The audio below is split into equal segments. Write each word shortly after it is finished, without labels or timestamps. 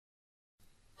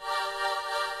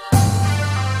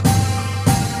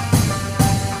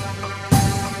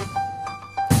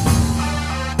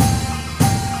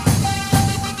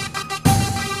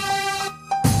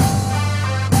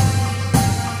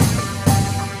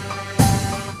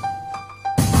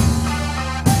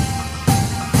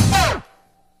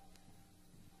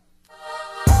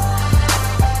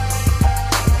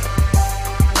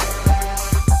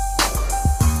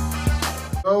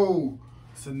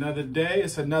another day.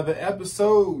 It's another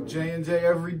episode. J&J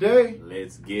every day.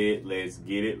 Let's get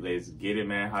it,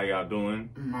 man. How y'all doing?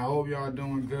 I hope y'all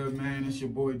doing good, man. It's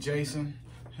your boy Jason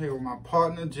here with my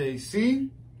partner JC.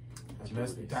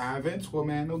 Let's dive into it,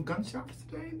 man. No gunshots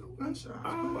today. No gunshots.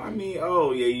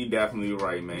 Yeah, you definitely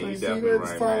right, man. You definitely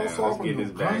right, man. Let's get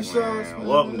this back, man.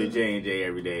 Welcome to J&J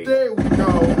every day. There we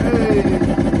go.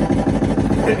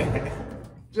 Hey.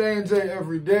 J&J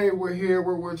every day. We're here.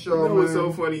 We're with y'all, man. What's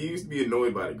so funny? You used to be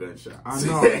annoyed by the gunshots. I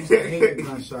know. I used to hate the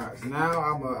gunshots. Now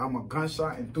I'm a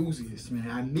gunshot enthusiast,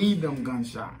 man. I need them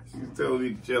gunshots. You tell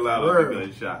me to chill out on the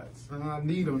gunshots. I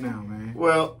need them now, man.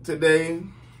 Well, today,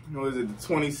 what is it, the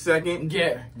 22nd?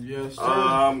 Yeah. Yes,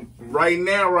 sir. Right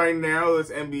now,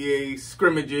 it's NBA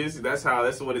Scrimmages. That's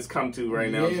what it's come to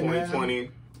right now, 2020.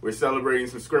 Man. We're celebrating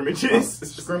some scrimmages.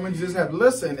 Scrimmages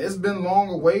listen, it's been long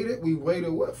awaited. We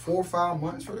waited, what, 4 or 5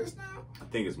 months for this now? I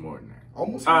think it's more than that.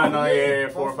 Almost. 4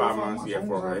 or 5 months. Yeah,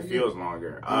 4 months. It feels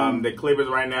longer. The Clippers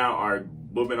right now are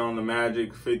whooping on the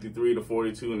Magic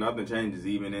 53-42. Nothing changes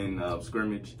even in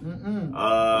scrimmage.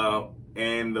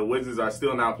 And the Wizards are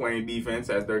still not playing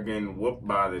defense as they're getting whooped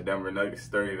by the Denver Nuggets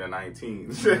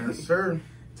 30-19. Yes, sir.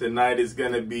 Tonight is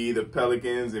going to be the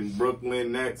Pelicans and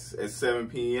Brooklyn Nets at 7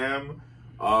 p.m.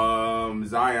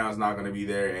 Zion's not going to be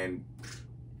there, and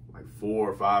like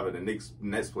 4 or 5 of the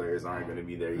Nets players aren't going to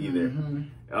be there either.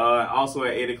 Also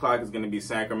at 8 o'clock is going to be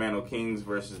Sacramento Kings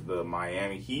versus the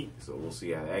Miami Heat, so we'll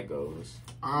see how that goes.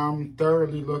 I'm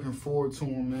thoroughly looking forward to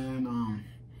them, man.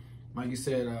 Like you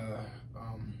said,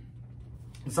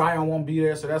 Zion won't be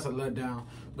there, so that's a letdown.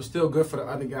 But still good for the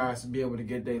other guys to be able to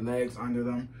get their legs under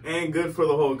them. And good for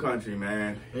the whole country,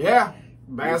 man. Yeah.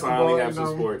 Basketball, we finally have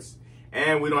some sports.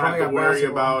 And we don't have to worry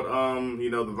about,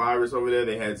 the virus over there.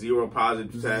 They had 0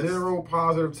 positive tests. 0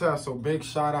 positive tests. So big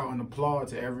shout out and applaud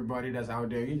to everybody that's out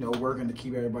there, working to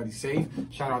keep everybody safe.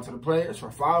 Shout out to the players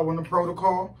for following the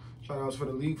protocol. Shout outs for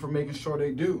the league for making sure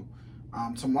they do.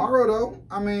 Tomorrow, though,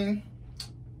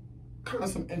 kind of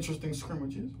some interesting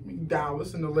scrimmages.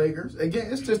 Dallas and the Lakers.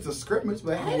 Again, it's just a scrimmage,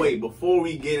 but hey. Wait, before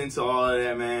we get into all of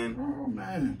that, man. Oh,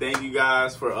 man. Thank you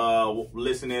guys for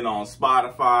listening on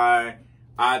Spotify,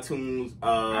 iTunes,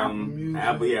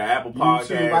 Apple Podcasts.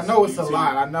 YouTube. I know it's a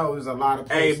lot. I know there's a lot of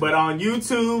places. Hey, but on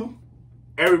YouTube,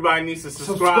 everybody needs to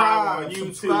subscribe on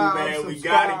YouTube, man. We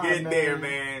got to get there,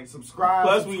 man. Subscribe.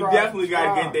 Plus, we definitely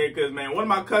got to get there because, man, one of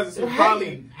my cousins who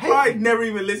probably never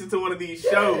even listened to one of these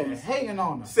shows hating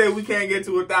on us. Said we can't get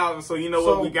to 1,000. So, you know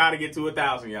what? We got to get to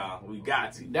 1,000, y'all. We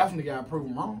got to. Definitely got to prove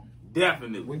them wrong.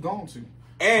 Definitely. We're going to.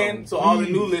 And so all the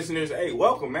new listeners, hey,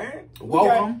 welcome, man.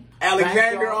 Welcome.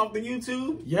 Alexander off the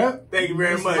YouTube. Yep. Thank you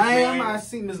very much, Lamb, man. I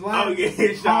see Miss Lamb. Oh,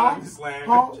 yeah. Shout out to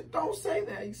Lamb. Don't say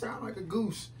that. You sound like a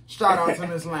goose. Shout out to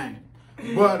Miss Lamb.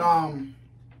 But,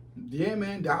 yeah,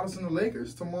 man, Dallas and the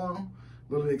Lakers tomorrow.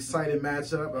 Little excited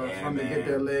matchup. Fun to get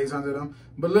their legs under them.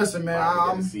 But listen, man. I'm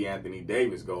going to see Anthony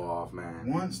Davis go off,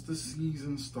 man. Once the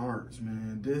season starts,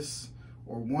 man,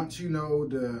 once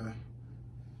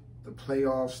the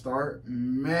playoffs start,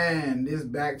 man, this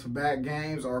back-to-back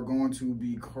games are going to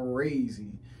be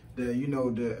crazy.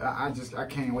 I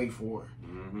can't wait for it.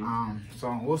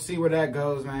 So we'll see where that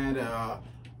goes, man.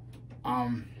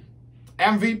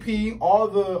 MVP, all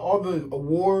the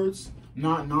awards,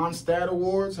 non-stat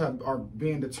awards, are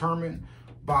being determined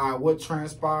by what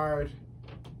transpired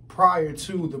prior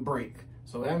to the break.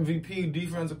 So MVP,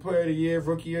 Defensive Player of the Year,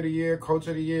 Rookie of the Year, Coach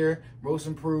of the Year, Most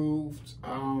Improved.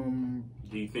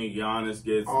 Do you think Giannis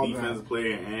gets Defensive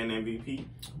Player and MVP?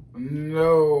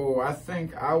 No, I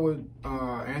think I would.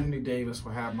 Anthony Davis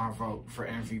will have my vote for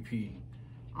MVP.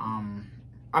 I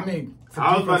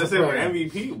was about to say for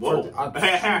MVP. Whoa.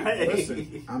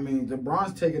 Listen,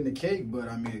 LeBron's taking the cake, but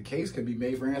the case could be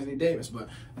made for Anthony Davis. But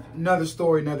another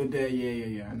story, another day.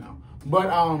 Yeah, I know. But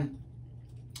I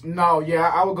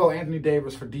would go Anthony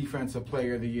Davis for Defensive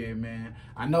Player of the Year, man.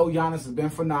 I know Giannis has been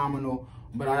phenomenal.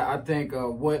 But I think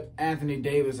what Anthony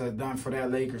Davis has done for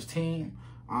that Lakers team,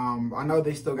 I know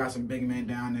they still got some big men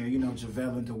down there,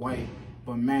 JaVale and Dwight.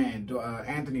 But, man,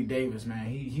 Anthony Davis, man,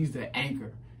 he's the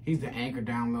anchor. He's the anchor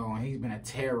down low, and he's been a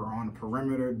terror on the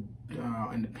perimeter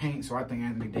in the paint. So I think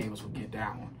Anthony Davis will get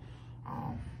that one.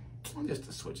 Just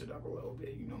to switch it up a little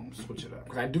bit, switch it up.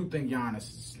 Because I do think Giannis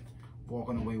is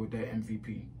walking away with that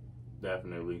MVP.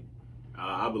 Definitely.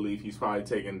 I believe he's probably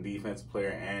taking Defensive Player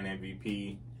and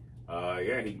MVP.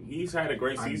 He's had a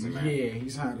great season, man. Yeah,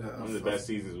 he's had one of the best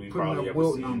seasons we've probably ever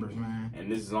seen. Numbers, man. And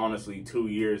this is honestly 2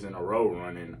 years in a row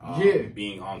running,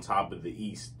 being on top of the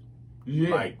East.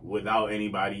 Yeah. Like, without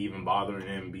anybody even bothering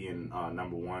him being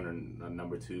number one or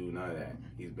number two, none of that.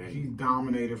 He's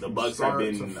dominated the from Bucks start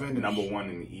have to been finish. number one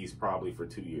in the East probably for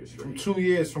 2 years straight. From 2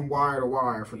 years, from wire to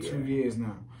wire, for 2 years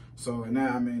now. So, and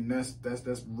that, I mean, that's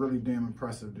really damn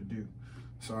impressive to do.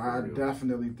 So I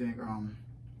definitely think,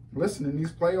 listen, in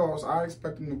these playoffs, I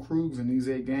expect them to cruise in these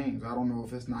 8 games. I don't know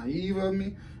if it's naive of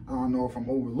me. I don't know if I'm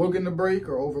overlooking the break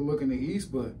or overlooking the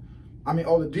East, but I mean,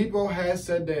 Oladipo has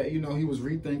said that, you know, he was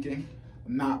rethinking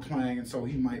not playing, and so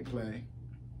he might play.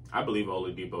 I believe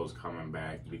Oladipo's coming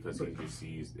back because he just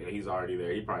sees he's already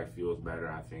there. He probably feels better,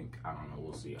 I think. I don't know.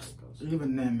 We'll see how it goes.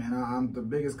 Even then, man, I'm the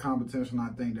biggest competition I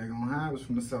think they're going to have is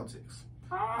from the Celtics.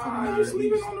 You're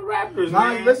sleeping on the Raptors, nah,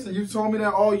 man. Listen, you told me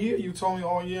that all year. You told me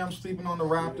all year I'm sleeping on the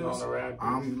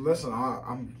Raptors. Listen,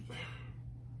 I'm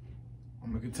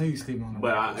gonna continue sleeping on the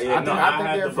but Raptors. I think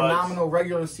they're a phenomenal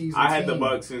regular season I had team. the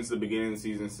Bucks since the beginning of the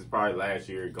season, since probably last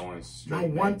year, going straight.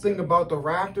 One thing about the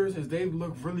Raptors is they've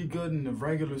looked really good in the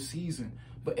regular season,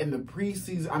 but in the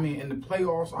preseason, I mean, in the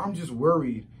playoffs, I'm just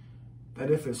worried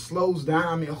that if it slows down,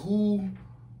 I mean,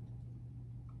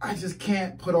 I just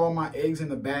can't put all my eggs in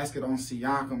the basket on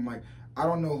Siakam. Like, I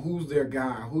don't know who's their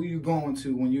guy. Who you going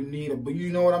to when you need it? But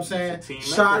you know what I'm saying?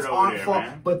 Shots aren't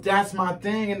far. But that's my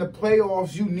thing. In the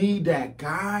playoffs, you need that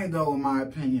guy, though, in my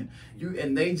opinion.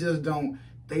 And they just don't.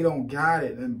 They don't got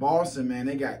it. In Boston, man,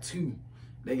 they got two.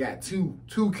 They got two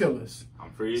killers. I'm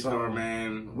pretty sure,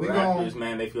 man. Raptors,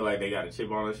 man, they feel like they got a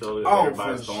chip on their shoulders.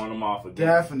 Everybody's throwing them off again.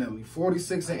 Definitely.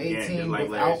 46-18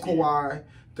 without Kawhi.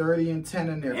 30-10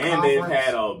 in their conference. And they've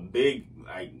had a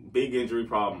big injury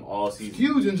problem all season.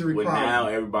 Huge injury problem. Now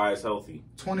everybody's healthy.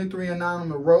 23-9 on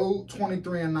the road,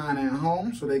 23-9 at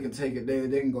home, so they can take it. They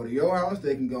can go to your house,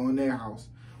 they can go in their house.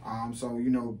 So you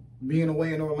know, being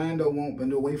away in Orlando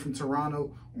and away from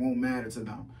Toronto won't matter to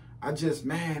them. It's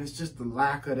just the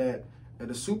lack of that of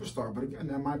the superstar. But again,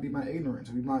 that might be my ignorance.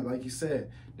 We might, like you said,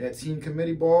 that team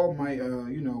committee ball might,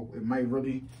 it might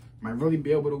really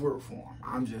be able to work for them.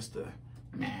 I'm just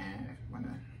when the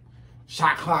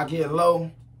shot clock getting low,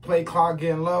 play clock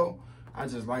getting low, I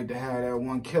just like to have that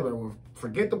one killer with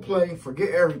forget the play, forget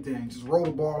everything, just roll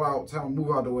the ball out, tell them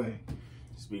move out the way.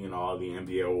 Speaking of all the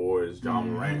NBA awards, John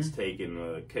Morant's taking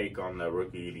the cake on the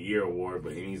Rookie of the Year award,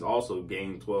 but he's also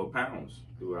gained 12 pounds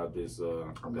throughout this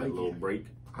little break.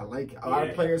 I like it. A lot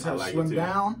of players have slimmed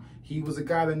down. He was a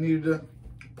guy that needed to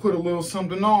put a little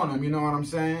something on him, you know what I'm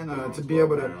saying? To be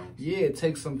able to,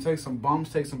 take some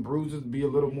bumps, take some bruises, be a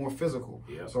little more physical.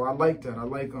 Yeah. So I like that. I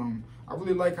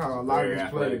really like how a lot of these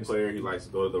players. He likes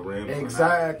to go to the rim.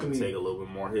 Exactly. Take a little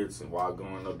bit more hits and while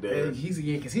going up there. And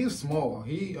because he's small.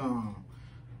 He's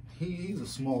a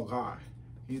small guy.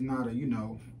 He's not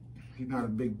a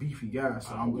big beefy guy.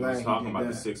 So I'm glad he's talking about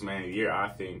the 6th man of the year. I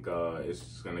think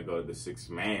it's going to go to the 6th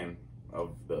man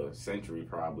of the century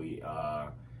probably.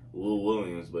 Lou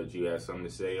Williams, but you had something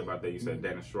to say about that? You said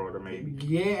Dennis Schroeder, maybe?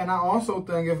 Yeah, and I also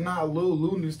think if not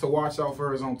Lou needs to watch out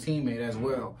for his own teammate as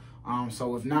well.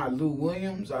 So if not Lou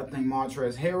Williams, I think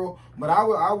Montrezl Harrell. But I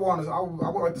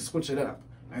would like to switch it up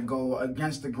and go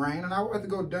against the grain, and I would like to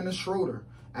go Dennis Schroeder,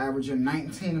 averaging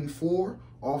 19 and 4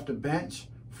 off the bench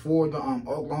for the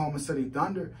Oklahoma City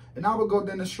Thunder. And I would go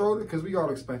Dennis Schroeder because we all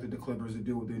expected the Clippers to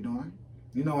do what they're doing.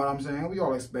 You know what I'm saying? We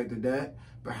all expected that.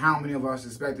 But how many of us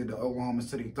expected the Oklahoma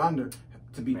City Thunder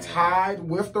to be tied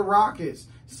with the Rockets,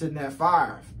 sitting at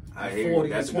 5? I hear you.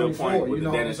 That's a good point with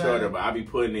the Dennis Schroeder, but I'll be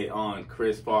putting it on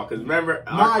Chris Paul. Because remember,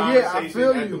 I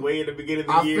feel you. Way in the beginning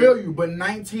of the year. I feel you, but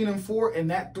 19 and 4 and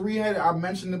that 3-headed, I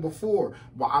mentioned it before.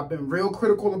 But I've been real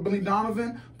critical of Billy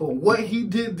Donovan. But what he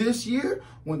did this year,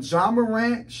 when Ja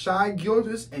Morant, Shai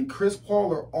Gilgeous, and Chris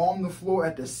Paul are on the floor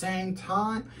at the same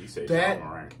time, you say Ja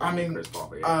Morant. I mean, Chris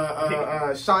Paul,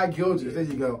 Shai Gilgeous. There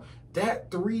you go.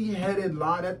 That three-headed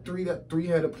line, that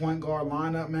three-headed point guard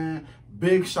lineup, man.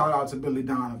 Big shout out to Billy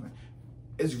Donovan.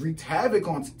 It's wreaked havoc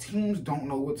on teams. Don't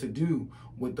know what to do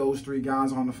with those 3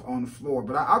 guys on the floor.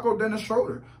 But I'll go Dennis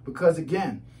Schroeder because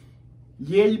again,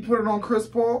 yeah, you put it on Chris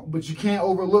Paul, but you can't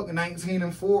overlook 19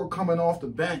 and 4 coming off the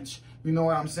bench. You know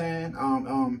what I'm saying?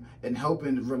 And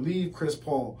helping relieve Chris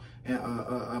Paul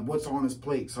and what's on his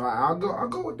plate. So I'll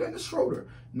go with Dennis Schroeder.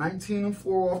 19 and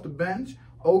 4 off the bench.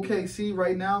 OKC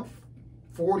right now,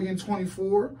 40 and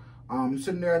 24.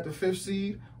 Sitting there at the 5th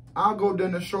seed. I'll go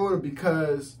Dennis Schroeder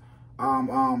because,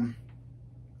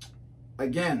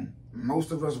 again,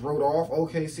 most of us wrote off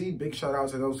OKC. Big shout out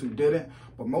to those who didn't.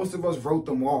 But most of us wrote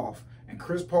them off. And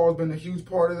Chris Paul has been a huge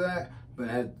part of that.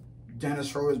 But Dennis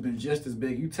Schroeder has been just as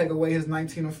big. You take away his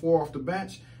 19 and 4 off the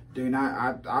bench, they're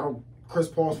not. Chris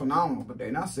Paul's phenomenal, but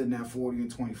they're not sitting at 40 and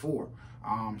 24.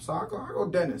 So I go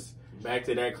Dennis. Back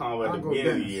to that combo at the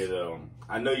beginning of the year, though.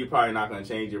 I know you're probably not going to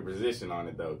change your position on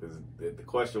it, though, because the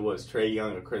question was Trae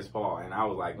Young or Chris Paul, and I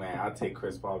was like, man, I'll take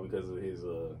Chris Paul because of his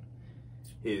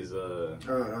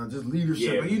just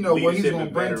leadership. Yeah, and you know what he's leadership going to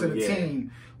and bring better- to the yeah.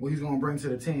 team. What he's going to bring to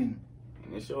the team.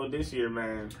 And it showed this year,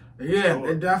 man. Yeah,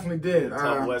 it definitely did.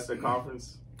 Tough Western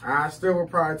Conference. I still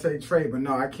would probably take Trae, but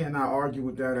no, I cannot argue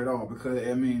with that at all because,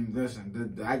 I mean,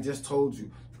 listen, I just told you,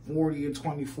 40 and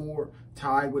 24,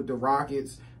 tied with the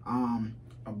Rockets,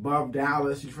 above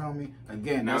Dallas, you feel me?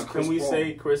 Again, Now, that's Chris can we Paul.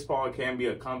 say Chris Paul can be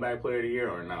a comeback player of the year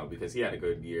or no? Because he had a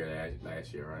good year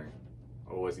last year, right?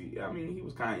 Or was he? I mean, he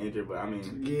was kind of injured, but I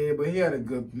mean, Yeah, but he had a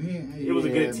good. it was a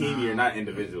good team year, not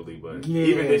individually, but Yeah.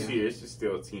 even this year, it's just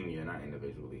still a team year, not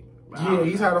individually. But I Yeah, don't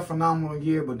he's know. had a phenomenal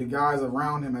year, but the guys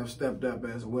around him have stepped up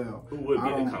as well. Who would I be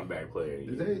don't- the comeback player?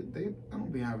 of the year? They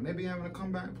don't be having. They be having a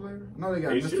comeback player. I know they got.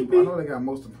 They Mr. should I be. know they got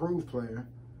most improved player.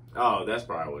 Oh, that's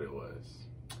probably what it was.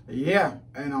 Yeah,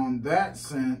 and on that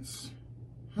sense,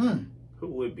 Who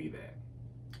would be that?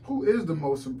 who is the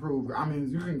most improved? I mean,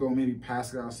 you can go maybe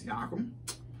Pascal Siakam,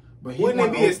 but he Wouldn't it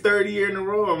won be his third year in a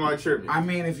row? Or am I tripping? I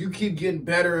mean, if you keep getting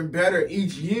better and better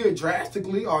each year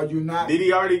drastically, are you not? Did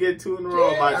he already get 2 in a row?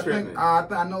 Or am I I tripping? think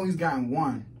I know he's gotten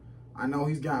one. I know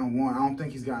he's gotten one. I don't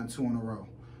think he's gotten 2 in a row.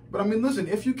 But I mean, listen,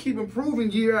 if you keep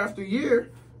improving year after year,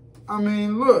 I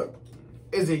mean, look,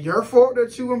 is it your fault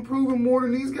that you improving more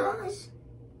than these guys?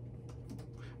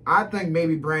 I think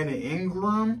maybe Brandon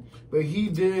Ingram, but he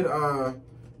did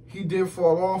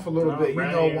fall off a little bit. You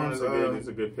know, once it's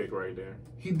a good pick right there.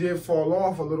 he did fall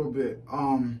off a little bit.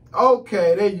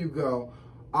 Okay, there you go.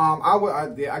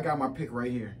 I got my pick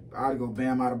right here. I'd go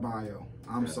Bam Adebayo.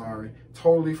 I'm sorry,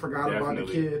 totally forgot about the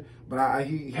Definitely. kid, but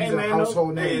he's Hey, a man,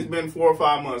 household Hey, name. it's been 4 or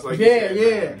 5 months. Like you Yeah, said,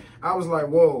 yeah. man. I was like,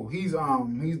 whoa, he's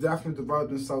definitely developed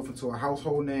himself into a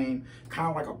household name, kind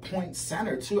of like a point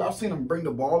center too. I've seen him bring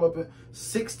the ball up at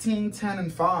 16, 10,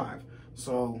 and 5.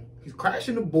 So he's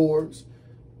crashing the boards.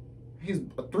 He's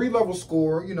a 3-level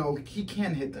scorer. You know, he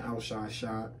can hit the outside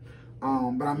shot. But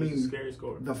I He's a mean, scary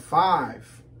score. the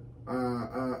 5,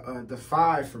 the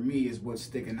 5 for me is what's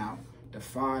sticking out. The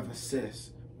 5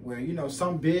 assists, where you know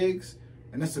some bigs,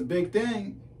 and that's a big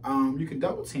thing. You can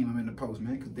double team them in the post,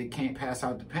 man, because they can't pass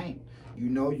out the paint. You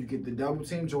know, you get the double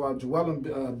team. Joel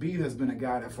Embiid has been a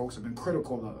guy that folks have been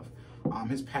critical of.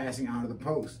 His passing out of the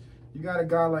post. You got a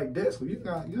guy like this, well, you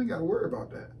ain't got to worry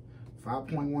about that.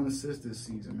 5.1 assists this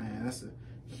season, man. That's a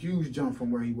huge jump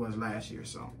from where he was last year.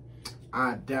 So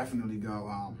I definitely go.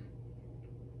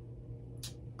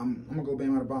 I'm gonna go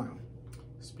Bam Adebayo.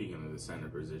 Speaking of the center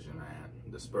position, man,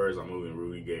 the Spurs are moving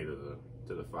Rudy Gay to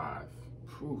the 5.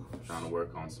 Whew. Trying to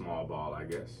work on small ball, I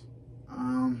guess.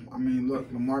 I mean, look,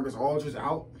 LaMarcus Aldridge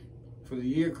out for the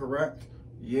year, correct?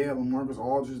 Yeah, LaMarcus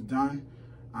Aldridge done.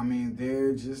 I mean,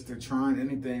 they're trying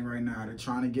anything right now. They're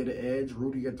trying to get an edge.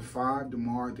 Rudy at the 5,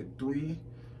 DeMar at the 3.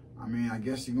 I mean, I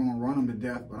guess you're gonna run them to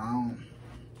death, but I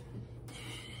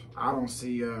don't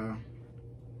see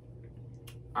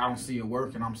it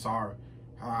working. I'm sorry.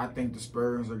 I think the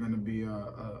Spurs are gonna be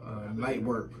light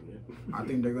work. I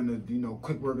think they're gonna,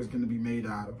 quick work is gonna be made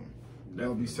out of them.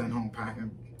 They'll be sent home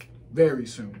packing very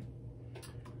soon.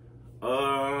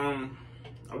 Are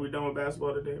we done with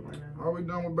basketball today right now? Are we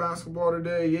done with basketball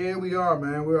today? Yeah, we are,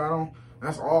 man.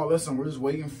 That's all. Listen, we're just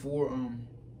waiting for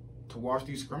to watch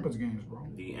these scrimmage games, bro.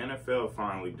 The NFL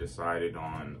finally decided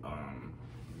on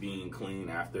being clean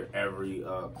after every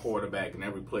quarterback and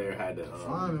every player had to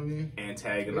Finally, they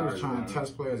antagonize was trying to them.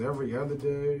 test players every other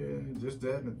day, and just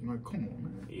that. And like, come on,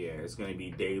 man. Yeah, it's going to be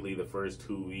daily the first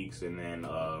 2 weeks, and then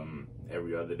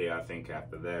every other day, I think,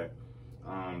 after that.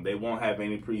 They won't have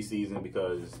any preseason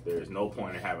because there's no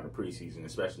point in having a preseason,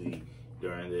 especially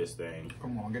during this thing.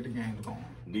 Come on, get the games going.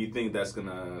 Do you think that's going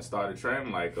to start a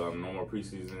trend, like no more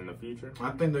preseason in the future?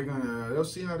 I think they'll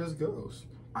see how this goes.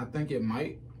 I think it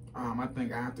might. I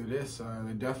think after this,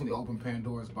 they definitely open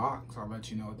Pandora's box. I'll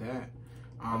let you know that.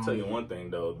 I'll tell you one thing,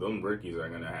 though. Them rookies are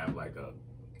going to have, like, a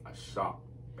shock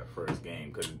the first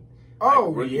game. Because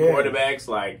rookie quarterbacks,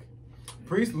 like,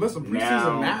 preseason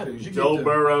now, matters. Joe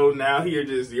Burrow, now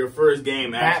your first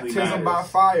game actually baptism matters. by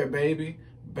fire, baby.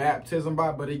 Baptism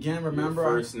by. But again, remember,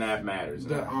 Your first snap matters.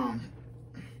 the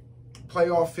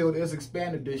playoff field is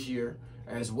expanded this year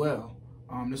as well.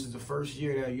 This is the first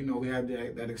year that we have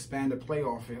that expanded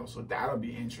playoff field, so that'll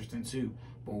be interesting too.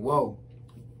 But whoa,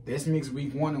 this makes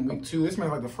week 1 and week 2. This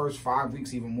makes like the first 5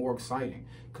 weeks even more exciting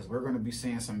because we're going to be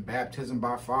seeing some baptism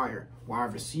by fire.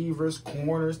 Wide receivers,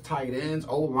 corners, tight ends,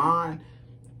 O-line.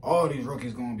 All these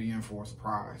rookies going to be in for a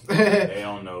surprise. They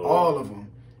don't know. All of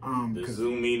them. The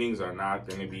Zoom meetings are not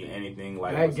going to be anything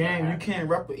like that game. You can't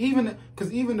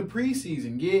even the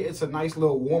preseason. Yeah, it's a nice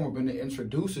little warm up and it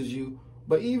introduces you,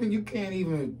 but even you can't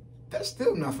even. That's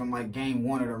still nothing like game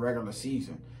one of the regular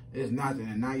season. It's nothing,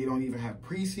 and now you don't even have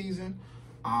preseason.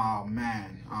 Oh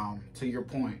man. To your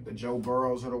point, the Joe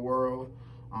Burrows of the world.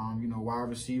 Wide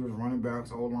receivers, running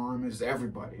backs, O-linemen, just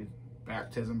everybody.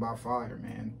 Baptism by fire,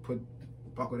 man.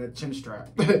 Buckle that chin strap.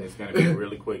 It's going to be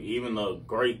really quick. Even the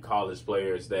great college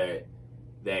players that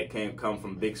can't come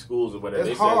from big schools or whatever.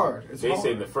 It's hard. They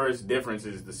say the first difference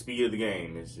is the speed of the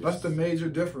game. It's just, that's the major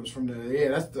difference from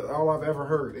that's all I've ever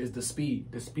heard is the speed.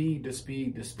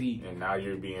 And now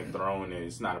you're being thrown, and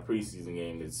it's not a preseason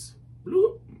game. It's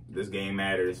bloop. This game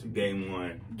matters. Game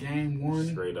one.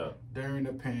 Straight up. During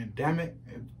the pandemic,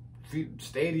 the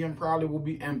stadium probably will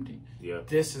be empty. Yeah.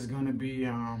 This is going to be,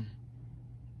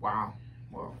 wow.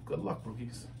 Well, good luck,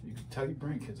 rookies. You can tell your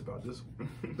grandkids about this one.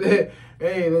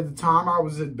 Hey, at the time I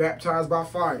was baptized by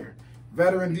fire.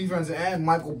 Veteran defensive end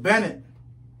Michael Bennett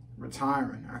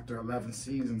retiring after 11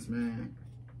 seasons, man.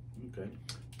 Okay.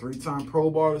 3-time Pro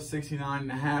Bowler,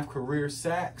 69.5 career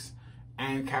sacks,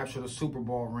 and captured a Super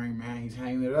Bowl ring, man. He's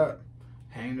hanging it up.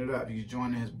 He's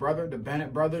joining his brother. The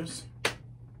Bennett brothers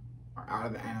are out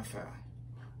of the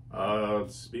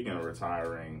NFL. Speaking of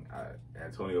retiring,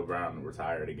 Antonio Brown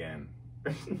retired again.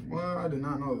 Well, I did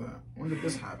not know that. When did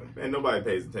this happen? And nobody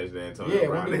pays attention to Antonio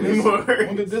Brown anymore.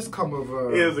 When did this come of?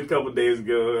 It was a couple days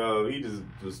ago. He just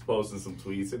was posting some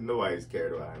tweets, and nobody's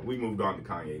cared about him. We moved on to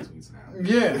Kanye tweets now.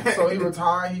 Yeah, so he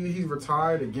retired. He's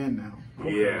retired again now.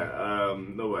 Okay. Yeah,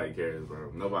 nobody cares,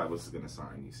 bro. Nobody was gonna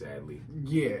sign you, sadly.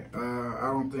 Yeah, I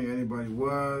don't think anybody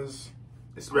was.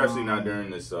 Especially not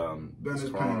during this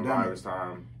coronavirus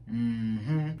time.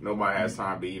 Mm-hmm. Nobody has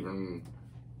time to even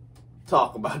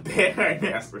talk about that right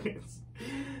now.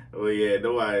 Well, yeah,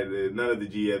 none of the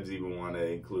GMs even want to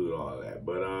include all of that.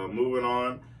 But moving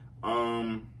on,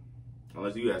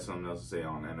 unless you have something else to say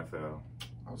on NFL.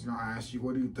 I was going to ask you,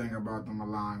 what do you think about them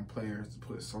allowing players to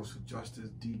put social justice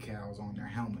decals on their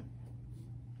helmet?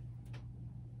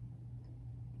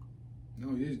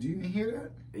 No, do you even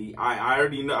hear that? I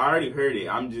already heard it.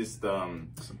 I'm just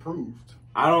it's approved.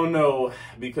 I don't know,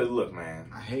 because look,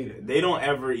 man, I hate it. They don't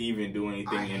ever even do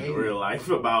anything in real life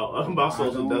about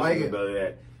social justice about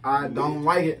that. I don't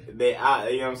like it. You know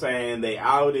what I'm saying? They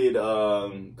outed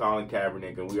Colin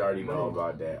Kaepernick, and we already know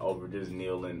about that, over just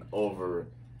kneeling over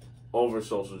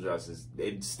social justice.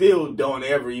 They still don't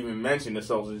ever even mention the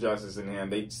social justice in him.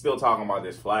 They still talking about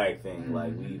this flag thing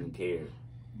like we even care.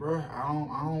 Bruh, I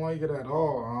don't like it at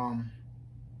all.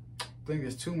 I think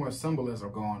there's too much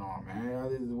symbolism going on, man.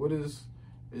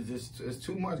 It's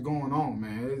too much going on,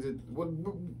 man.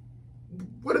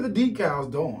 What are the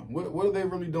decals doing? What are they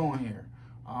really doing here?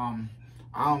 I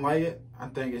don't like it. I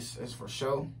think it's for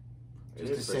show.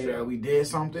 Just to say that we did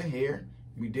something here.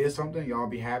 We did something. Y'all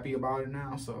be happy about it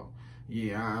now. So,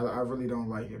 yeah, I really don't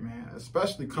like it, man.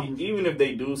 Especially even if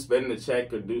they do spend the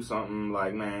check or do something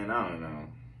like, man, I don't know.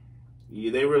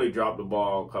 Yeah, they really dropped the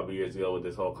ball a couple years ago with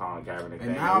this whole Colin Kaepernick thing.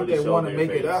 And now if they want to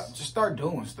make it up, just start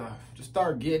doing stuff. Just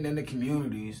start getting in the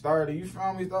community. You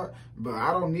feel me? But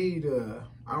I don't need this.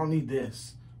 I don't need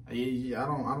this.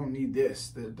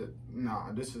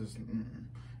 This is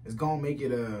it's gonna make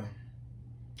it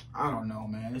I don't know,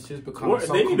 man. It's just becoming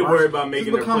they need to worry about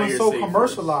making their players so safe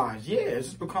commercialized. First. Yeah, it's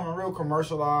just becoming real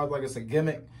commercialized. Like it's a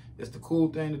gimmick. It's the cool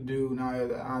thing to do. Now I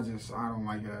don't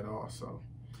like it at all. So.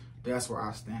 That's where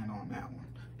I stand on that one.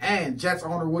 And Jets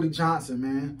owner Woody Johnson,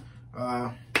 man.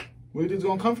 What do you think's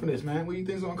gonna come from this, man? What do you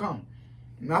think's gonna come?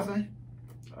 Nothing?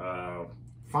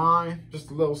 Fine. Just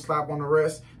a little slap on the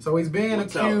wrist. So he's being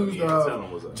accused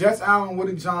of Jets owner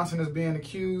Woody Johnson is being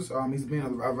accused. He's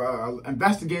being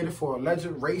investigated for alleged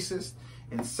racist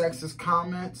and sexist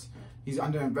comments. He's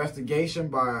under investigation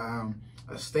by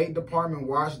a State Department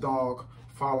watchdog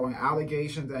following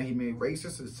allegations that he made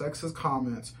racist and sexist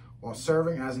comments while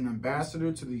serving as an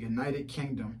ambassador to the United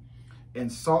Kingdom,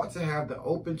 and sought to have the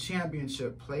Open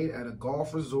Championship played at a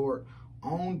golf resort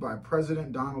owned by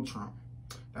President Donald Trump.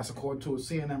 That's according to a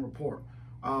CNN report.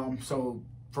 So,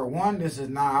 for one, this is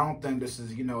not, I don't think this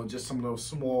is, just some little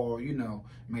small,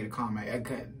 made a comment.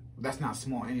 That's not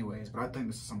small anyways, but I think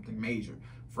this is something major,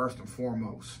 first and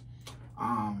foremost.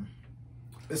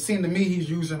 It seemed to me he's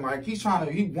using, he was trying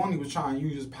to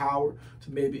use his power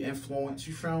to maybe influence,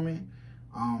 you feel me?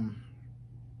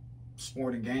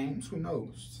 Sporting games, who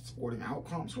knows? Sporting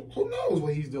outcomes, who knows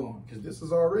what he's doing? Because this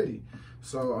is already.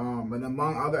 So, and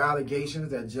among other allegations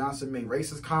that Johnson made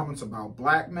racist comments about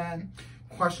black men,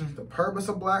 questions the purpose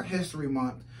of Black History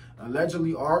Month,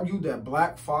 allegedly argued that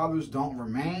black fathers don't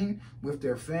remain with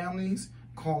their families,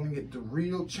 calling it the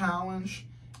real challenge.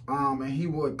 And he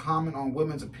would comment on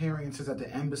women's appearances at the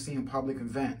embassy and public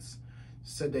events.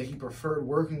 Said that he preferred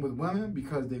working with women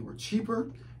because they were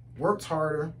cheaper, worked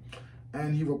harder,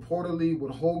 and he reportedly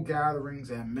would hold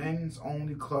gatherings at men's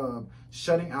only club,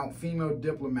 shutting out female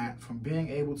diplomats from being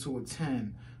able to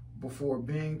attend before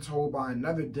being told by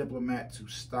another diplomat to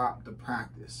stop the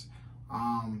practice.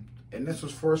 And this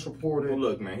was first reported. Well,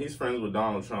 look, man, he's friends with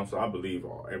Donald Trump, so I believe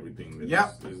everything.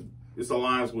 Yep. This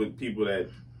aligns with people that,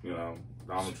 you know,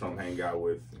 Donald Trump hang out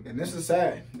with. And this is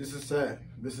sad. This is sad.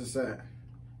 This is sad.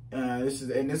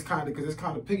 This kind of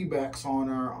piggybacks on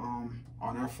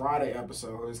our Friday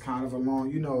episode. It's kind of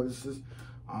along, you know, this is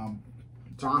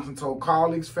Johnson told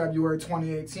colleagues February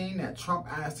 2018 that Trump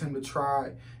asked him to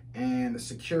try and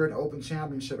secure an open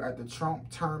championship at the Trump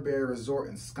Turnberry Resort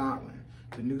in Scotland.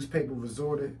 The newspaper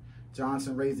resorted.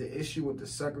 Johnson raised the issue with the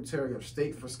Secretary of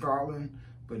State for Scotland,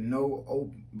 but no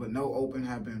open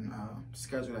have been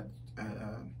scheduled at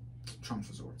Trump's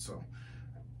resort. So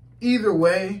either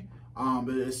way,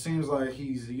 it seems like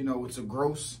he's, you know, it's a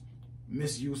gross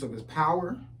misuse of his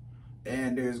power,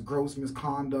 and there's gross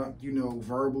misconduct, you know,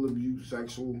 verbal abuse,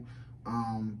 sexual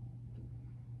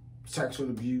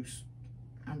abuse,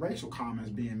 and racial comments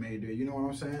being made there. You know what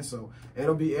I'm saying? So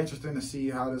it'll be interesting to see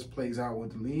how this plays out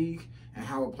with the league and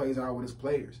how it plays out with his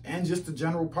players and just the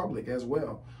general public as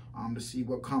well, to see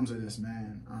what comes of this,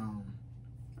 man. I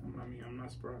mean, I'm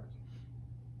not surprised.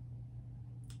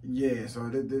 Yeah, so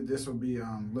this will be,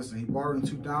 listen, he bought it in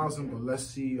 2000, but let's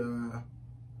see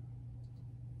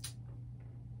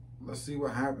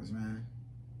what happens, man.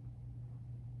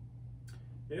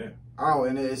 Yeah. Oh,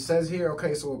 and it says here,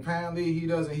 okay, so apparently he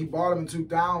bought him in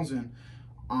 2000,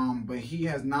 but he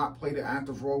has not played an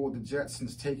active role with the Jets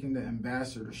since taking the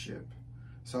ambassadorship.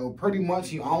 So pretty much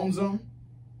he owns them,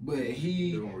 but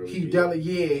his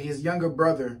younger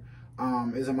brother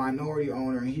is a minority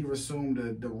owner, and he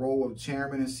assumed the role of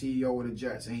chairman and CEO of the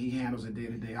Jets, and he handles the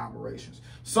day-to-day operations.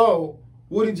 So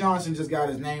Woody Johnson just got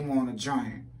his name on a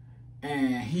giant,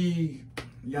 and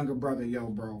younger brother, yo,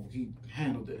 bro, he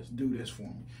handled this, do this for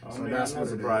me. Oh, so man, that's I'm what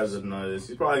not surprised with none of this.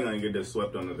 He's probably gonna get this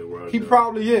swept under the rug. He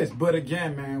probably is, but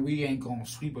again, man, we ain't gonna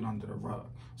sweep it under the rug.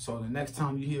 So the next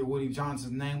time you hear Woody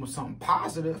Johnson's name with something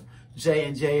positive,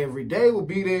 J&J every day will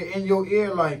be there in your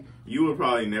ear like... You would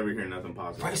probably never hear nothing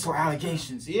positive. Racial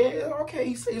allegations. Yeah, okay,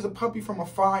 he says he's a puppy from a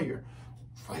fire.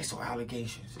 Racial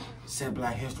allegations. Said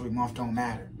Black History Month don't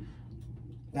matter.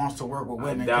 Wants to work with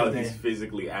women. I doubt he's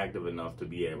physically active enough to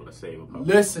be able to save a puppy.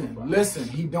 Listen,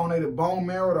 he donated bone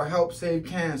marrow to help save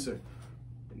cancer.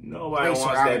 Nobody wants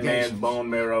that man's bone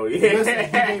marrow. Yeah. Listen,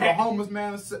 he gave a homeless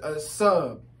man a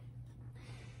sub.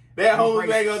 That homeless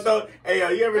man gonna throw. Hey, yo,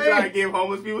 you ever try to give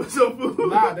homeless people some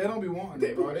food? Nah, they don't be wanting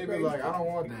it, bro. They be like, I don't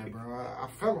want that, bro. I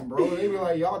feel them, bro. They be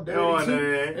like, y'all dirty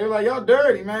too. They be like, y'all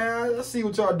dirty, man. I see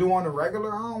what y'all do on the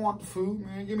regular. I don't want the food,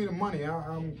 man. Give me the money.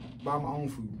 I'll buy my own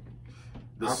food.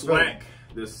 The SWAC,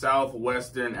 the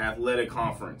Southwestern Athletic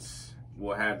Conference,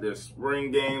 will have their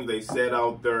spring games. They set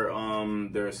out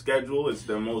their schedule. It's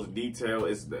the most detailed.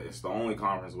 It's the only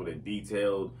conference with a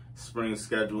detailed spring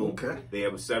schedule. Okay. They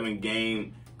have a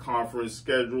 7-game conference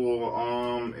schedule,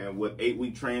 and with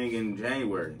 8-week training in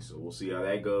January. So we'll see how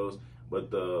that goes.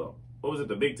 But the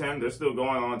Big Ten, they're still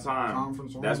going on time.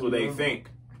 Conference only. That's what they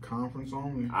think. Conference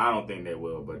only. I don't think they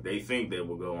will, but they think they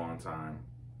will go on time.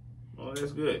 Well,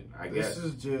 that's good, I guess. This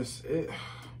is just it.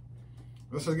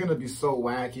 This is gonna be so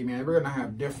wacky, man. We're gonna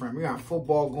have we got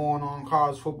football going on,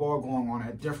 college football going on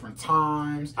at different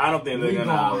times. I don't think they're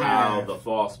gonna allow the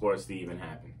fall sports to even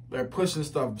happen. They're pushing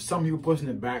stuff. Some people pushing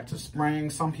it back to spring.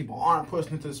 Some people aren't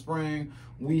pushing it to spring.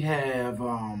 We have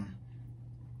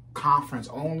conference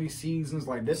only seasons.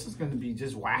 Like, this is gonna be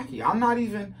just wacky. I'm gonna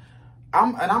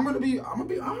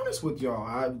be honest with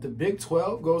y'all. The Big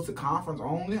 12 goes to conference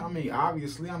only. I mean,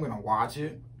 obviously, I'm gonna watch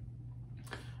it.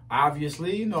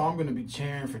 Obviously, you know, I'm gonna be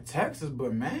cheering for Texas,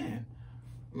 but man,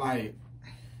 like,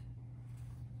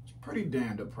 it's pretty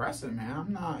damn depressing, man.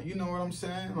 I'm not, you know what I'm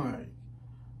saying? Like,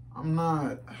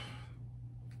 my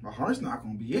heart's not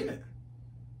gonna be in it.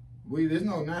 There's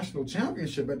no national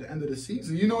championship at the end of the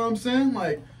season. You know what I'm saying?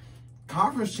 Like,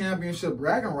 conference championship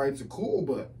bragging rights are cool,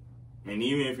 but. And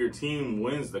even if your team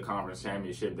wins the conference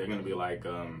championship, they're gonna be like,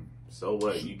 so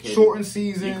what? You can't shortened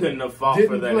season. You couldn't have fought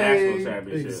for the national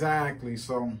championship. Exactly.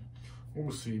 So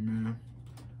we'll see, man.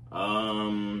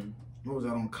 What was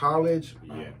that on college?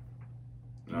 Yeah.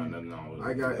 No.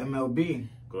 I got MLB.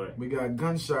 Go ahead. We got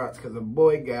gunshots because the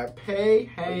boy got paid.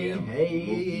 Hey.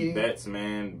 Mookie Betts,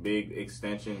 man, big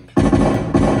extension.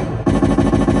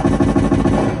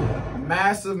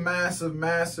 Massive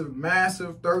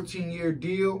 13-year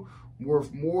deal.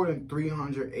 worth more than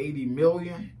 $380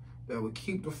 million that would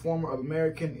keep the former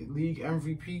American League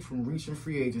MVP from reaching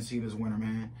free agency this winter,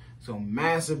 man. So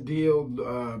massive deal.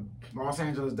 Los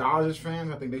Angeles Dodgers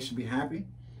fans, I think they should be happy.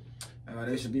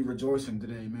 They should be rejoicing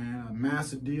today, man. A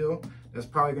massive deal that's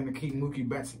probably going to keep Mookie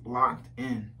Betts locked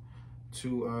in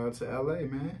to LA,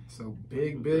 man. So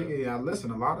big. Yeah,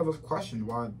 listen, a lot of us questioned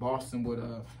why Boston would,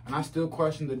 and I still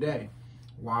question today,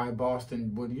 why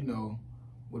Boston would,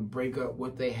 would break up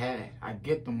what they had. I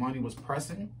get the money was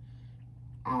pressing,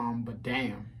 but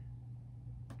damn,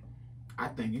 I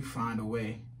think you find a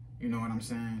way. You know what I'm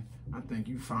saying? I think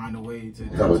you find a way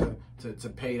to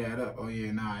pay that up. Oh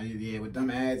yeah, yeah. With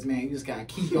them ads, man, you just gotta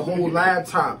keep your whole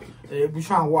laptop. If you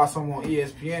trying to watch something on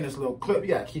ESPN, this little clip, you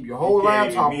gotta keep your whole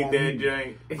laptop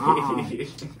on.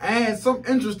 And some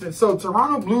interesting. So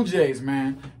Toronto Blue Jays,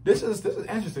 man, this is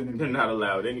interesting to me. They're not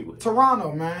allowed anyway.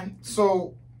 Toronto, man.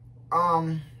 So,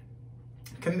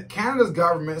 Canada's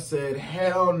government said,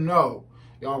 hell no,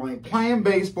 y'all ain't playing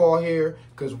baseball here,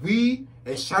 because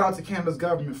and shout out to Canada's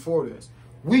government for this.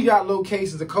 We got low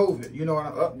cases of COVID. You know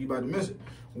what you about to miss it.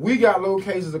 We got low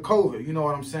cases of COVID. You know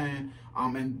what I'm saying?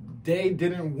 And they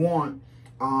didn't want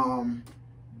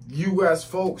U.S.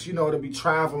 folks, to be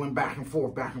traveling back and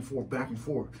forth,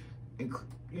 and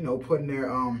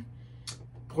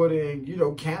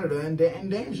putting Canada in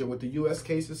danger with the U.S.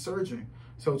 cases surging.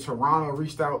 So Toronto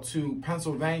reached out to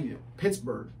Pennsylvania,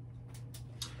 Pittsburgh,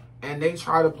 and they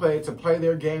try to play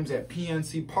their games at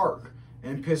PNC Park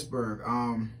in Pittsburgh.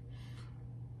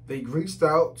 They reached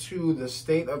out to the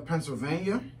state of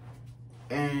Pennsylvania,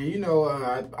 and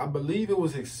I believe it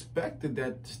was expected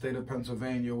that the state of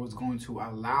Pennsylvania was going to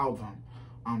allow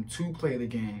them to play the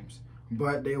games,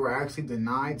 but they were actually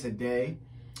denied today.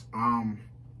 And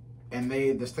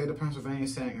the state of Pennsylvania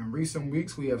saying, in recent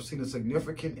weeks, we have seen a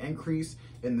significant increase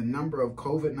in the number of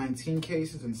COVID-19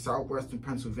 cases in southwestern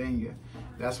Pennsylvania.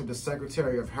 That's what the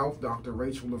Secretary of Health, Dr.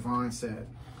 Rachel Levine, said.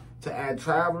 To add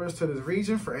travelers to this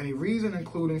region for any reason,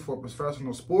 including for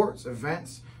professional sports,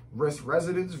 events,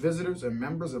 residents, visitors, and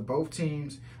members of both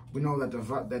teams. We know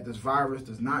that this virus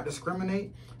does not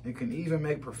discriminate and can even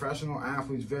make professional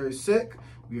athletes very sick.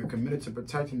 We are committed to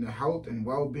protecting the health and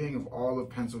well-being of all of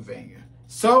Pennsylvania.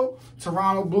 So,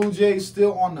 Toronto Blue Jays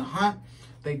still on the hunt.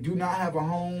 They do not have a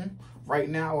home right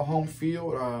now, a home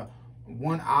field.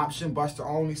 One option, Buster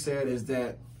Olney said, is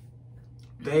that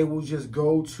they will just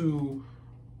go to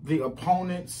the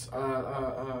opponents,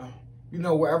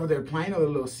 wherever they're playing, or the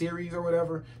little series or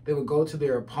whatever. They would go to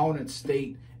their opponent's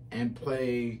state and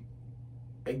play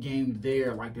a game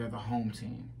there like they're the home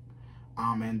team.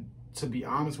 And to be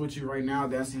honest with you right now,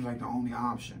 that seems like the only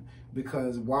option.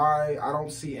 Because I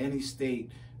don't see any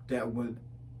state that would,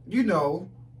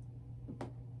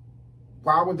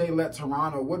 why would they let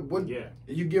Toronto? Yeah.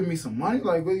 You give me some money?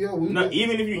 Like, no,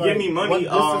 even if you give me money, it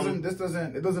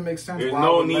doesn't make sense. There's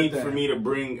no need for me to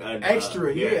bring an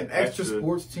extra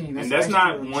sports team. And that's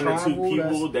not one or two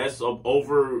people. That's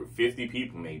over 50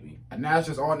 people maybe. And that's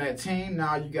just on that team.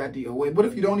 Now you got the away. What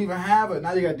if you don't even have it?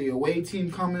 Now you got the away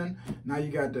team coming. Now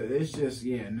you got it's just,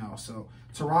 So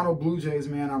Toronto Blue Jays,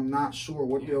 man, I'm not sure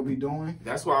what they'll be doing.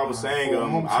 That's why I was saying,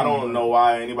 I don't know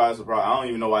why anybody's surprised. I don't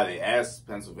even know why they asked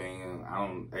Pennsylvania.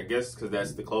 I guess because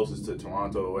that's the closest to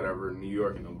Toronto or whatever, New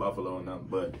York and Buffalo and them.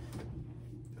 But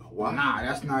why? Nah,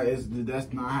 that's not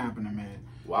happening, man.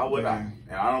 Why would I?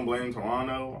 And I don't blame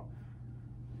Toronto.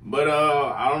 But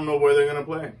I don't know where they're gonna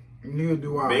play. Neither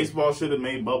do I. Baseball should have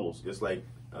made bubbles, just like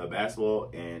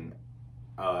basketball, and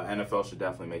NFL should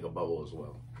definitely make a bubble as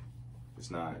well.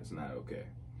 It's not okay.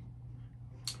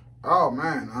 Oh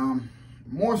man,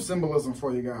 more symbolism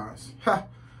for you guys.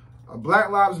 A Black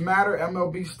Lives Matter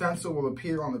MLB stencil will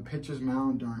appear on the pitcher's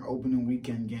mound during opening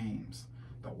weekend games.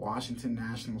 The Washington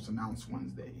Nationals announced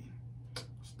Wednesday.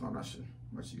 Just thought I should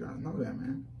let you guys know that,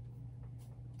 man.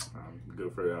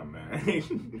 Good for them,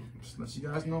 man. Just let you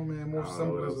guys know, man. More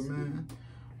symbolism, man.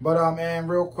 But, man,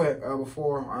 real quick,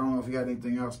 before, I don't know if you got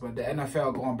anything else, but the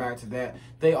NFL, going back to that,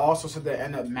 they also said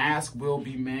that masks will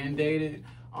be mandated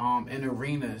in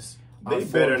arenas. They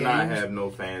better not have no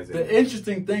fans in The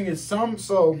interesting thing is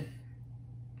so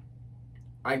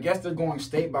I guess they're going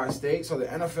state by state, so the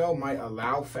NFL might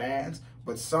allow fans,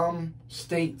 but some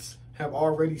states have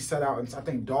already set out, and I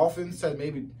think Dolphins said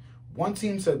maybe one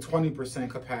team said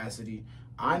 20% capacity.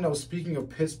 I know, speaking of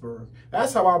Pittsburgh,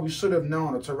 that's how we should have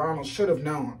known, or Toronto should have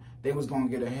known, they was going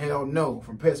to get a hell no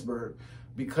from Pittsburgh,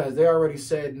 because they already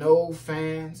said no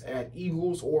fans at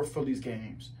Eagles or Phillies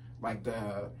games. Like,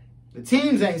 the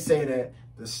teams ain't say that,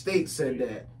 the state said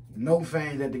that, no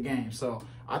fans at the game. So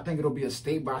I think it'll be a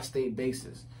state-by-state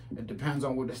basis. It depends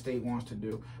on what the state wants to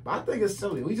do. But I think it's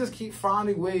silly. We just keep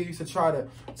finding ways to try to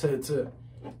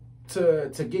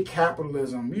get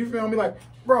capitalism. You feel me? Like,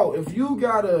 bro, if you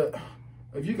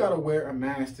gotta wear a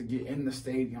mask to get in the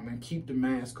stadium and keep the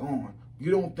mask on, you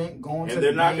don't think going to the game,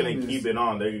 and they're not going to keep it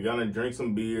on. They're going to drink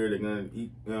some beer. They're going to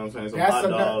eat, you know what I'm saying, some hot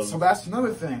dogs. So that's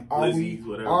another thing.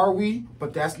 Are we,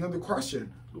 but that's another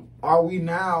question. They're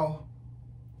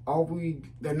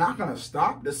not going to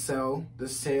stop the sale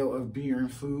of beer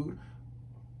and food,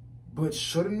 but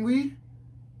shouldn't we?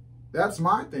 That's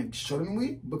my thing. Shouldn't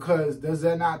we? Because does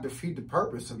that not defeat the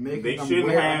purpose of making them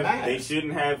wear a mask? They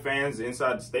shouldn't have fans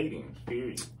inside the stadiums,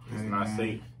 period. It's not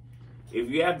safe. If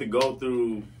you have to go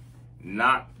through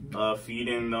not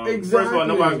feeding them. Exactly. First of all,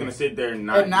 nobody's gonna sit there and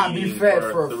not be fed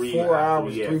for 4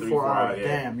 hours. Yeah.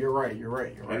 Damn, you're right.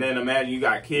 And then imagine you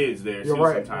got kids there.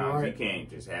 Sometimes you can't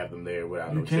just have them there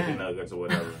without no chicken nuggets or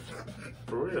whatever.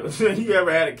 For real. You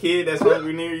ever had a kid that's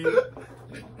hungry near you?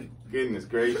 Goodness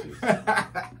gracious.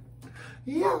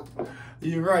 Yeah,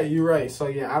 you're right. So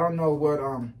yeah, I don't know what.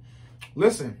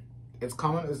 Listen, it's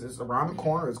coming. It's around the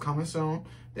corner. It's coming soon.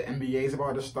 The NBA is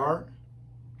about to start.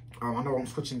 I know I'm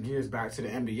switching gears back to the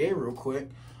NBA real quick,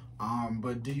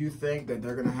 but do you think that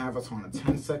they're gonna have us on a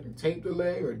 10-second tape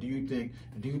delay, or do you think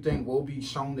we'll be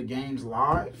shown the games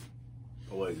live?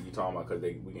 What you talking about? Because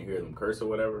we can hear them curse or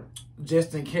whatever.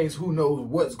 Just in case, who knows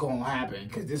what's gonna happen?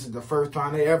 Because this is the first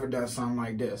time they ever done something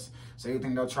like this. So you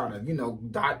think they'll try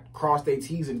to, cross their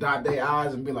T's and dot their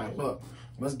I's and be like, look,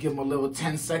 let's give them a little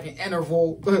 10-second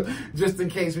interval just in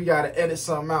case we got to edit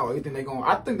something out. You think they're going?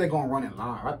 I think they're going to run it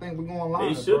live. I think we're going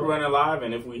live. They should run it live,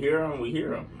 and if we hear them, we hear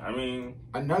them. I mean,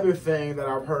 another thing that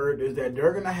I've heard is that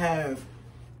they're going to have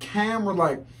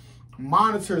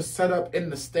monitors set up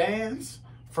in the stands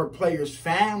for players'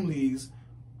 families,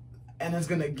 and it's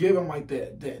going to give them like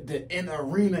the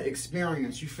in-arena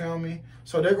experience. You feel me?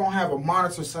 So they're going to have a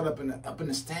monitor set up in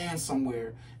the stands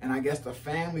somewhere, and I guess the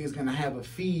family is going to have a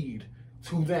feed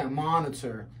to that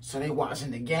monitor, so they watching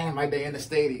the game like they in the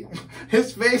stadium.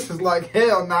 His face is like,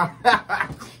 hell nah.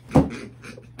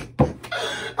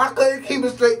 I couldn't keep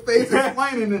a straight face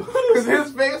explaining it, because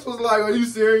his face was like, are you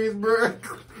serious, bro?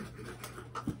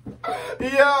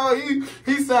 Yo,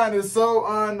 he sounded so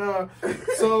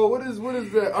what is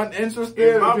that, uninterested?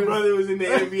 If my brother was in the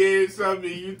NBA or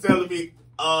something, you telling me,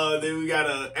 then we got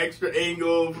an extra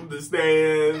angle from the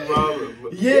stands, bro.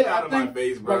 Yeah, out of my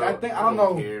face, bro. Like, I don't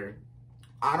know.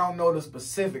 I don't know the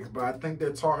specifics, but I think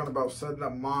they're talking about setting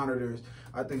up monitors.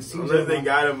 I think unless they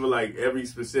got them for like every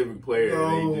specific player,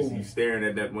 and they just be staring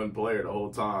at that one player the whole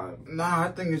time. Nah, I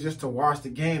think it's just to watch the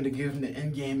game, to give them the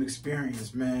in-game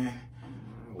experience, man.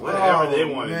 Whatever they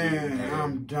want to do. Man,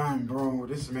 I'm done, bro.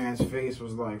 This man's face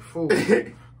was like, fool.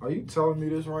 Are you telling me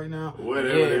this right now?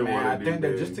 Whatever they want to do. I think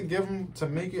that just to give them, to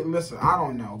make it, listen, I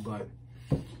don't know, but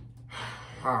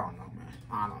I don't know, man.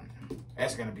 I don't know.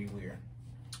 That's going to be weird.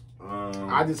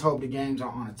 I just hope the games are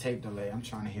on a tape delay. I'm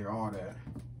trying to hear all that.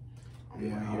 I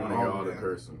want to hear all the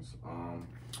cursings.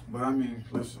 But I mean,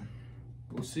 listen,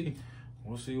 we'll see.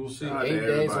 8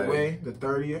 days away, the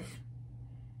 30th.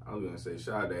 I was going to say,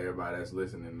 shout out to everybody that's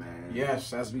listening, man.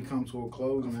 Yes, as we come to a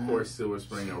close, man. Of course, Silver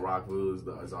Spring and Rockville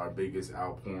is our biggest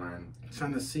outpouring.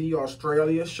 Tennessee,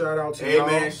 Australia, shout out to y'all.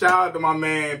 Hey, man, shout out to my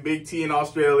man, Big T in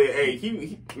Australia.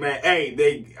 Hey,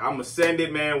 I'm going to send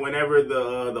it, man, whenever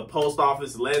the post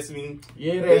office lets me.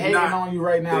 Yeah, they're hating on you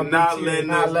right now. They're not letting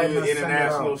us do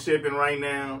international shipping right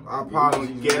now. I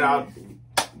apologize. Get out.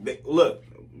 Look.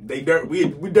 We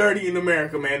dirty in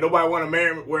America, man. Nobody want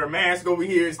to wear a mask over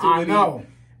here. It's too I know.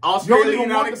 Australia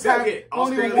not accepted. You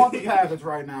don't even want the package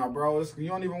right now, bro. You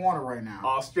don't even want it right now.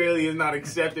 Australia is not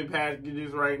accepting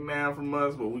packages right now from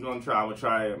us, but we're gonna try. We'll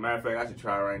try it. Matter of fact, I should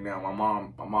try it right now. My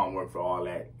mom worked for all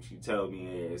that. She tells me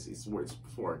it's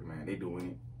working, man. They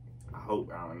doing it. I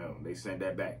hope. I don't know. They sent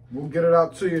that back. We'll get it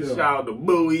out to you though. Shout out to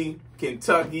Bowie,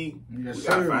 Kentucky. Yes, we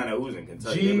gotta find out who's in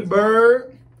Kentucky.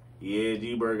 G-Bird. Yeah,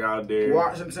 G-Berg out there.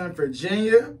 Washington,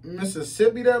 Virginia,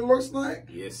 Mississippi, that looks like.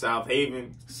 Yeah, South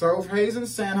Haven.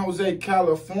 San Jose,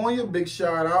 California, big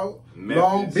shout out. Memphis.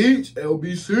 Long Beach,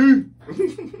 LBC.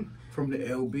 From the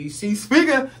LBC.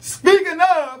 Speaking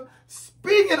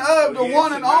of the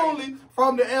one and only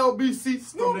from the LBC.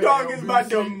 Snoop Dogg is about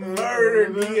to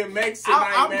murder DMX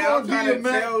tonight, man. I'm trying to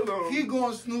tell them. He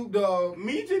going Snoop Dogg.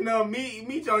 Meet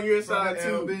on your side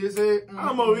too. LBC.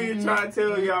 I'm over here trying to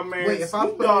tell y'all, man. Wait,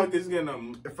 Snoop Dogg is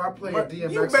gonna. If I play a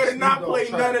DMX, you better not play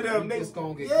none of them. It's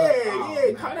gonna get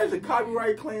That's a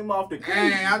copyright claim off the clip.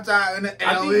 Hey, I'm talking to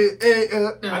I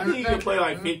think you can play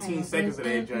like 15 seconds of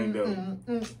that joint though.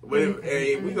 But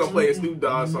if we gonna play a Snoop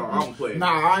Dogg song, I'm gonna play it. Nah,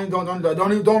 I ain't don't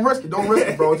risk it. Don't risk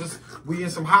it, bro. Just We in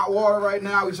some hot water right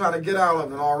now. We trying to get out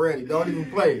of it already. Don't even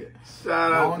play it.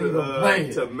 Shout out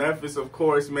to Memphis, of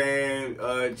course, man.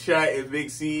 Chat and Big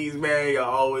C's, man. Y'all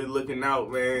always looking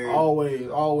out, man.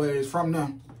 Always from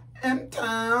them. In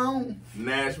town.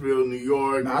 Nashville, New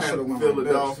York,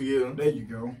 Philadelphia. There you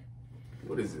go.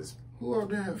 What is this? Who up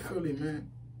there in Philly,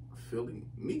 man? Philly?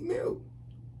 Meek Mill.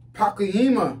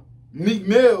 Pakayima. Meek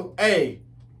Mill. Hey.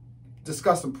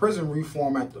 Discussing prison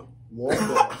reform at the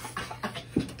Waldorf.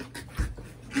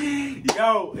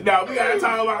 Yo, now we gotta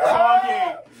talk about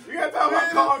Kanye. We gotta talk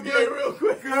about Kanye real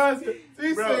quick. Cause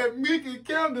he said Meek and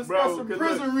Kim discussing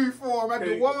prison reform at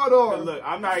the Waldorf. Look,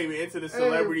 I'm not even into the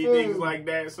celebrity things like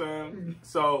that, son.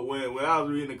 So when I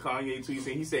was reading the Kanye tweet,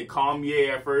 he said Kanye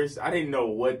at first. I didn't know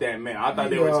what that meant. I thought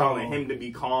they were telling him to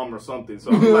be calm or something. So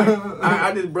I'm like,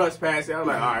 I just brushed past it. I was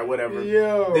like, all right, whatever.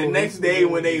 The next day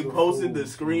when they posted the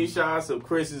screenshots of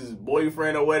Chris's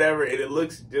boyfriend or whatever, and it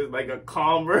looks just like a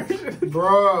calm version.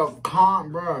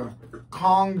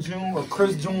 Kong Jun or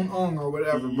Chris Jun-ung or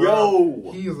whatever, bro.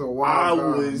 Yo, he's a wild guy,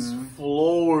 was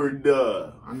floored.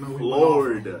 I know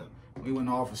floored. We went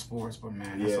off of sports, but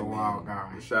man, that's a wild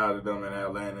guy. Shout out to them in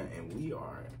Atlanta, and we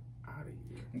are out of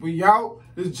here. We out.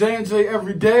 It's J&J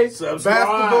every day. Subscribe.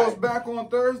 Basketball's back on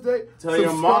Thursday. Tell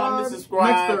your mom to subscribe.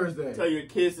 Next Thursday. Tell your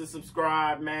kids to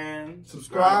subscribe, man.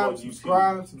 Subscribe,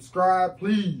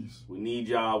 please. We need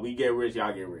y'all. We get rich,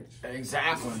 y'all get rich.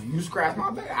 Exactly. You scratch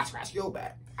my back, I scratch your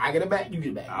back. I get it back, you get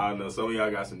it back. I don't know. Some of y'all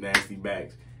got some nasty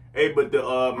backs. Hey, but the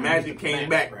Magic came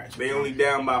back. They only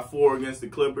down by 4 against the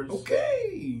Clippers.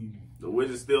 Okay. The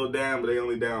Wizards still down, but they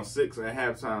only down 6 at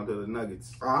halftime to the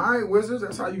Nuggets. All right, Wizards.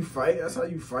 That's how you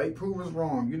fight. Prove us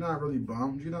wrong. You're not really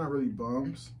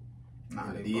bums.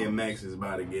 Nah, they DMX is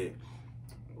about to get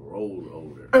rolled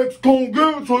over. X gonna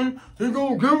give it to you. He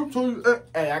gonna give it to you.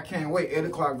 Hey, I can't wait. 8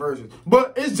 o'clock version.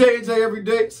 But it's J&J every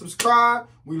day. Subscribe.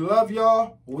 We love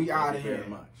y'all. We out of here. Very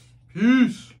much.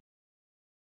 Peace.